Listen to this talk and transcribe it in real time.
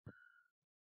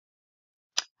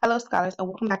Hello, scholars, and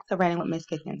welcome back to Writing with Miss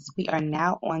Kittens. We are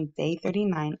now on day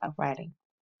 39 of writing.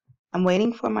 I'm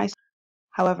waiting for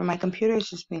however, my computer is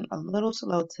just being a little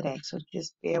slow today, so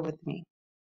just bear with me.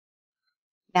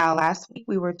 Now, last week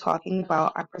we were talking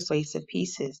about our persuasive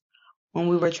pieces when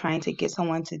we were trying to get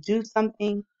someone to do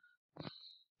something,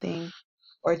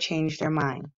 or change their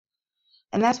mind.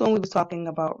 And that's when we were talking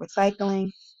about recycling,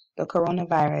 the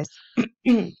coronavirus,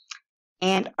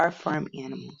 and our farm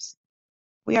animals.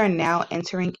 We are now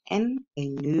entering in a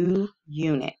new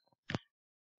unit.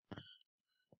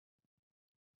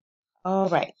 All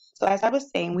right. So as I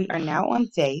was saying, we are now on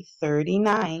day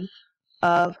 39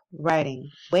 of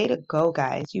writing. Way to go,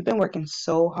 guys. You've been working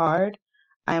so hard.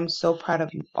 I am so proud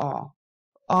of you all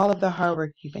of the hard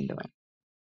work you've been doing.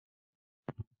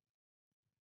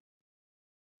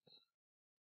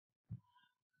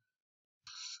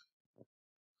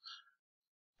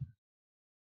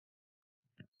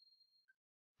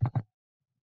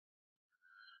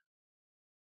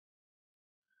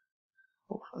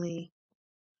 Hopefully.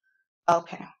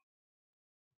 Okay.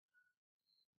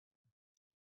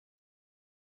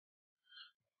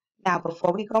 Now,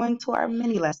 before we go into our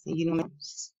mini lesson,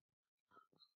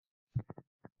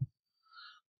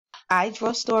 I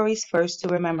draw stories first to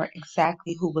remember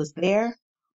exactly who was there,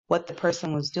 what the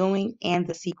person was doing, and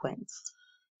the sequence.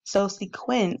 So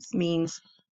sequence means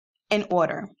in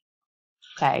order.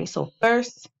 Okay, so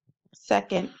first,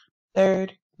 second,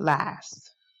 third, last.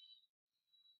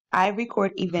 I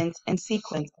record events in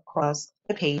sequence across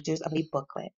the pages of a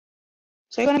booklet.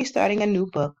 So you're going to be starting a new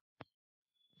book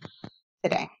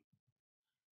today.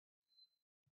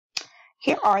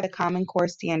 Here are the Common Core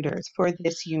standards for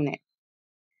this unit.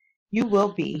 You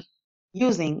will be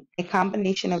using a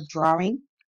combination of drawing,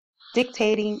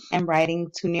 dictating, and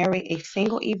writing to narrate a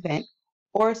single event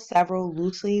or several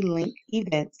loosely linked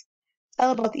events,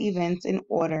 tell about the events in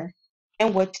order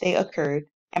in which they occurred,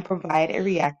 and provide a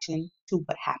reaction to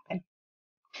what happened.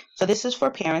 So this is for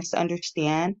parents to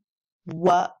understand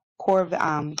what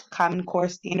Common Core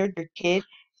standard your kid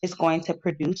is going to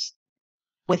produce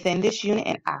within this unit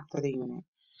and after the unit.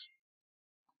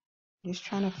 Just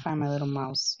trying to find my little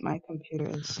mouse. My computer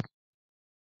is.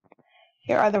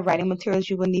 Here are the writing materials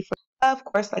you will need for. Of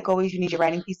course, like always, you need your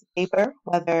writing piece of paper,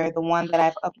 whether the one that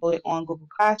I've uploaded on Google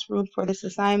Classroom for this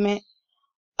assignment,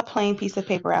 a plain piece of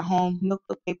paper at home,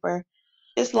 notebook paper,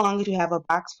 as long as you have a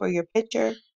box for your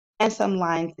picture and some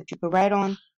lines that you can write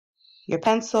on, your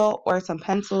pencil or some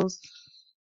pencils,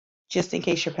 just in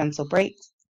case your pencil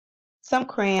breaks, some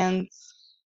crayons,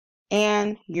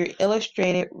 and your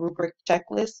illustrated rubric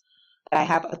checklist that I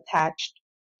have attached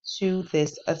to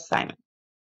this assignment.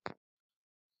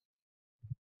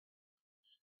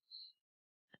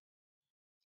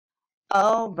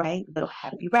 All right, little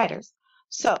happy writers.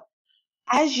 So,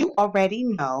 as you already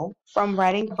know from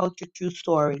writing about your true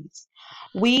stories,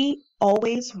 we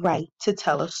always write to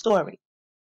tell a story.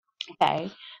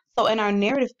 Okay, so in our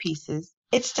narrative pieces,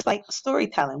 it's just like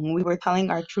storytelling. When we were telling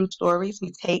our true stories,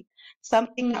 we take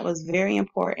something that was very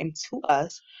important to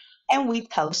us and we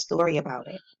tell a story about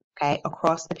it, okay,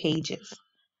 across the pages.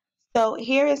 So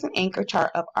here is an anchor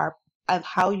chart of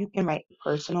how you can write a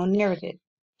personal narrative.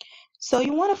 So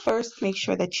you want to first make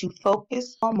sure that you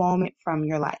focus on a moment from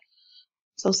your life.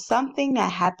 So something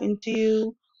that happened to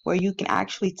you where you can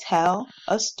actually tell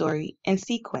a story in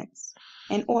sequence,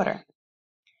 in order.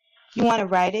 You want to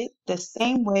write it the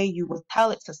same way you would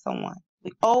tell it to someone.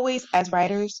 We always, as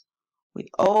writers, we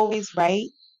always write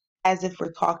as if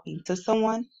we're talking to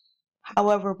someone.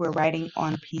 However, we're writing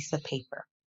on a piece of paper.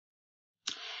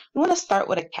 You want to start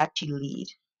with a catchy lead.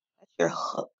 That's your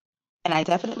hook. And I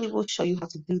definitely will show you how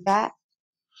to do that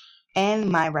in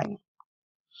my writing.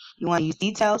 You want to use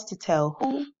details to tell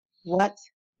who, what,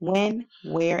 when,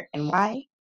 where, and why.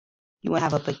 You want to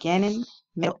have a beginning,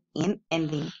 middle, and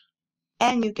ending.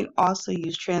 And you can also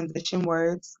use transition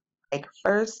words like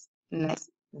first, next,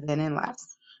 then, and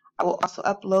last. I will also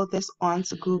upload this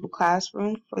onto Google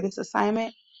Classroom for this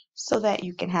assignment so that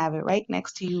you can have it right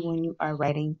next to you when you are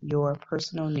writing your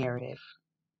personal narrative.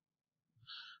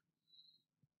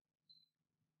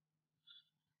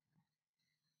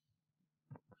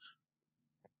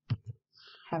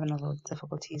 Having a little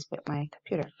difficulties with my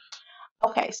computer.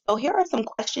 Okay, so here are some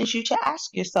questions you should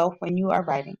ask yourself when you are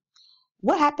writing.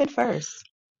 What happened first,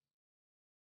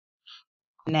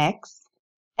 next,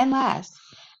 and last?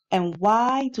 And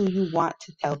why do you want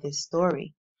to tell this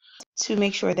story? To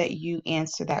make sure that you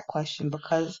answer that question,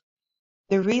 because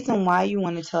the reason why you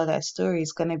want to tell that story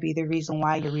is going to be the reason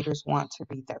why your readers want to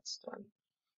read that story.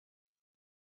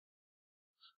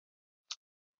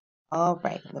 All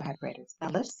right, little happy writers.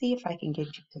 Now let's see if I can get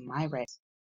you to my writing.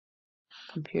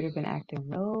 Computer been acting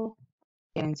real.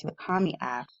 Get into the Kami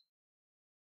app.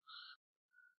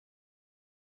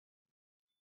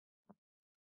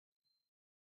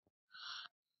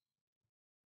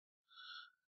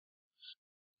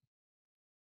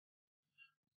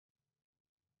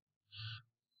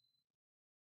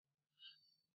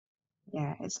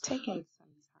 Yeah, it's taking some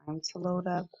time to load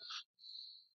up.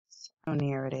 No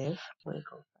narrative. Will it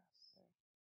go faster?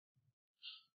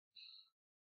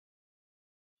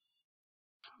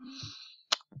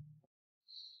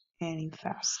 Any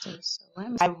faster. So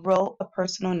I wrote a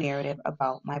personal narrative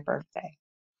about my birthday.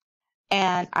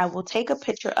 And I will take a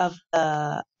picture of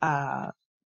the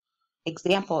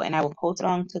example and I will post it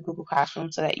onto Google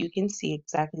Classroom so that you can see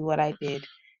exactly what I did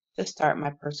to start my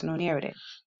personal narrative.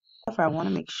 However, I want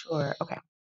to make sure, okay.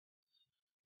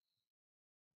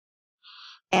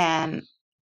 And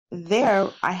there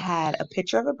I had a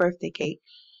picture of a birthday cake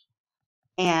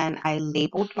and I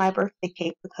labeled my birthday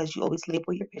cake because you always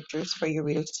label your pictures for your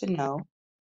readers to know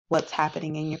what's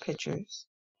happening in your pictures.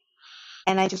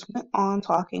 And I just went on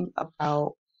talking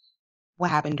about what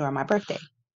happened during my birthday.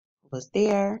 Who was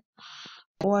there,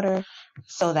 order,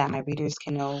 so that my readers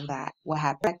can know that what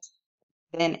happened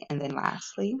then and then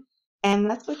lastly. And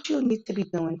that's what you need to be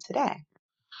doing today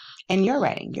in your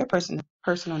writing, your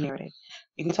personal narrative.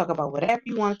 You can talk about whatever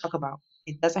you want to talk about.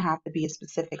 It doesn't have to be a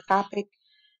specific topic.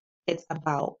 It's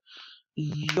about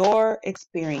your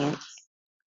experience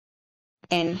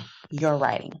in your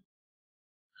writing.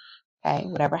 Okay,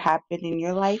 whatever happened in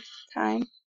your lifetime,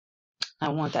 I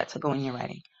want that to go in your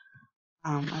writing.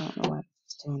 I don't know why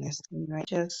it's doing this to me, right?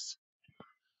 Just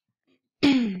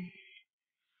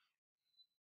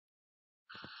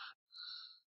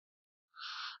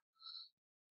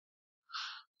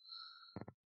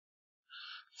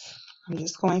I'm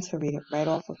just going to read it right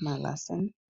off of my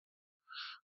lesson.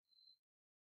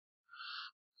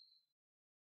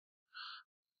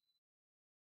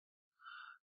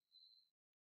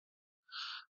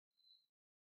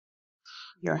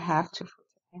 Your have to for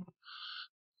today.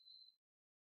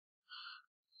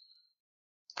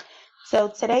 So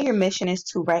today your mission is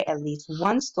to write at least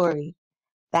one story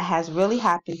that has really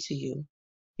happened to you.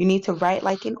 You need to write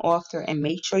like an author and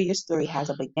make sure your story has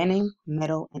a beginning,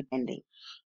 middle, and ending.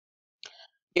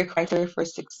 Your criteria for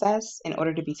success: in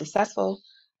order to be successful,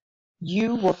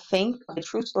 you will think of a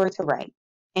true story to write,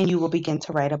 and you will begin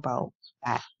to write about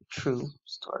that true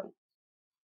story.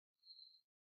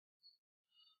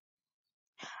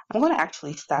 I'm going to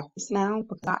actually stop this now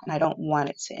because I don't want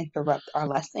it to interrupt our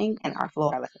lesson and our flow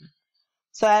of our lesson.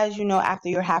 So as you know, after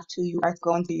your have to, you are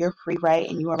going through your free write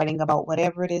and you are writing about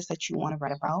whatever it is that you want to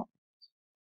write about.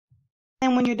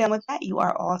 And when you're done with that, you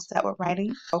are all set with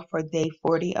writing. So for day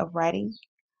 40 of writing,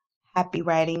 happy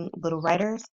writing, little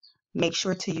writers. Make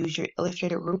sure to use your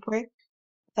illustrated rubric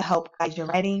to help guide your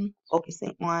writing,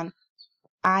 focusing on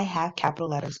I have capital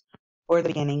letters for the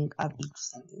beginning of each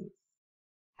sentence.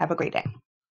 Have a great day.